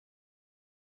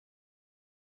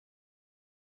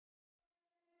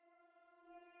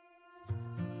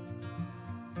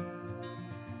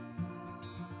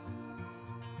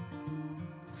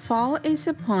Fall is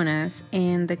upon us,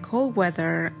 and the cold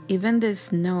weather, even the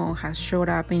snow, has showed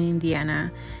up in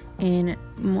Indiana, and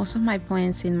most of my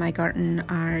plants in my garden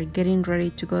are getting ready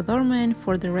to go dormant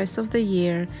for the rest of the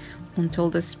year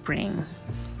until the spring.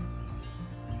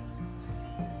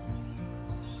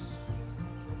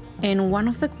 And one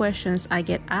of the questions I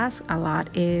get asked a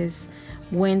lot is,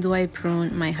 when do I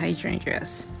prune my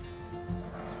hydrangeas?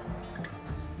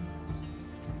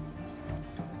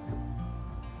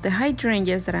 The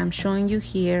hydrangeas that I'm showing you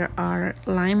here are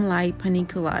limelight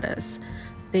paniculatas.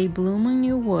 They bloom on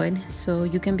new wood, so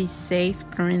you can be safe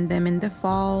pruning them in the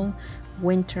fall,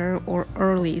 winter, or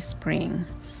early spring.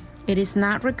 It is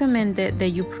not recommended that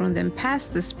you prune them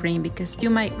past the spring because you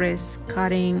might risk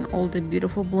cutting all the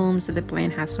beautiful blooms that the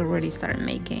plant has already started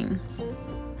making.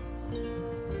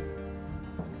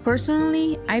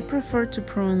 Personally, I prefer to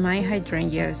prune my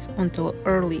hydrangeas until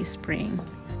early spring.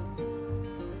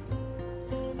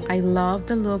 I love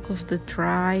the look of the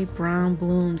dry brown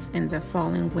blooms in the fall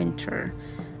and winter.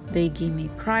 They give me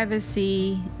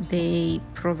privacy, they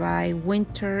provide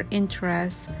winter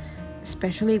interest,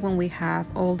 especially when we have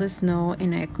all the snow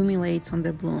and it accumulates on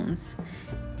the blooms.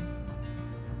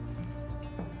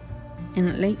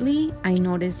 And lately, I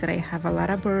noticed that I have a lot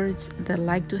of birds that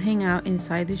like to hang out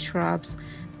inside the shrubs,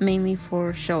 mainly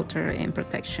for shelter and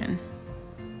protection.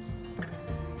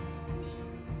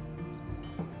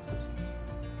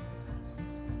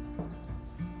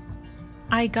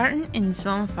 I garden in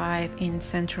Zone 5 in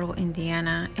central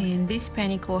Indiana, and these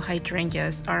panicle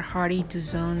hydrangeas are hardy to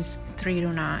zones 3 to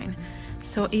 9.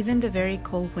 So even the very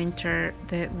cold winter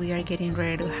that we are getting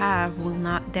ready to have will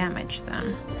not damage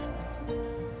them.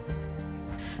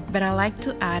 But I like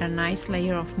to add a nice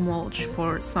layer of mulch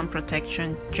for some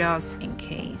protection just in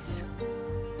case.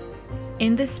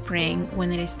 In the spring,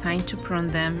 when it is time to prune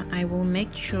them, I will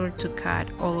make sure to cut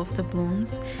all of the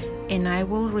blooms, and I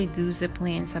will reduce the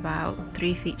plants about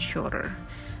 3 feet shorter.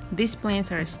 These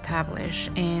plants are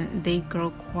established and they grow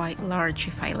quite large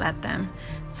if I let them,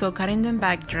 so cutting them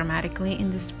back dramatically in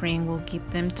the spring will keep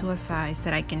them to a size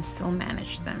that I can still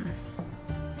manage them.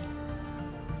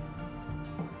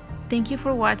 Thank you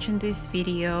for watching this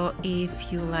video.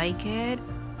 If you like it,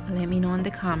 let me know in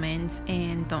the comments,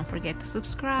 and don't forget to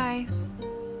subscribe.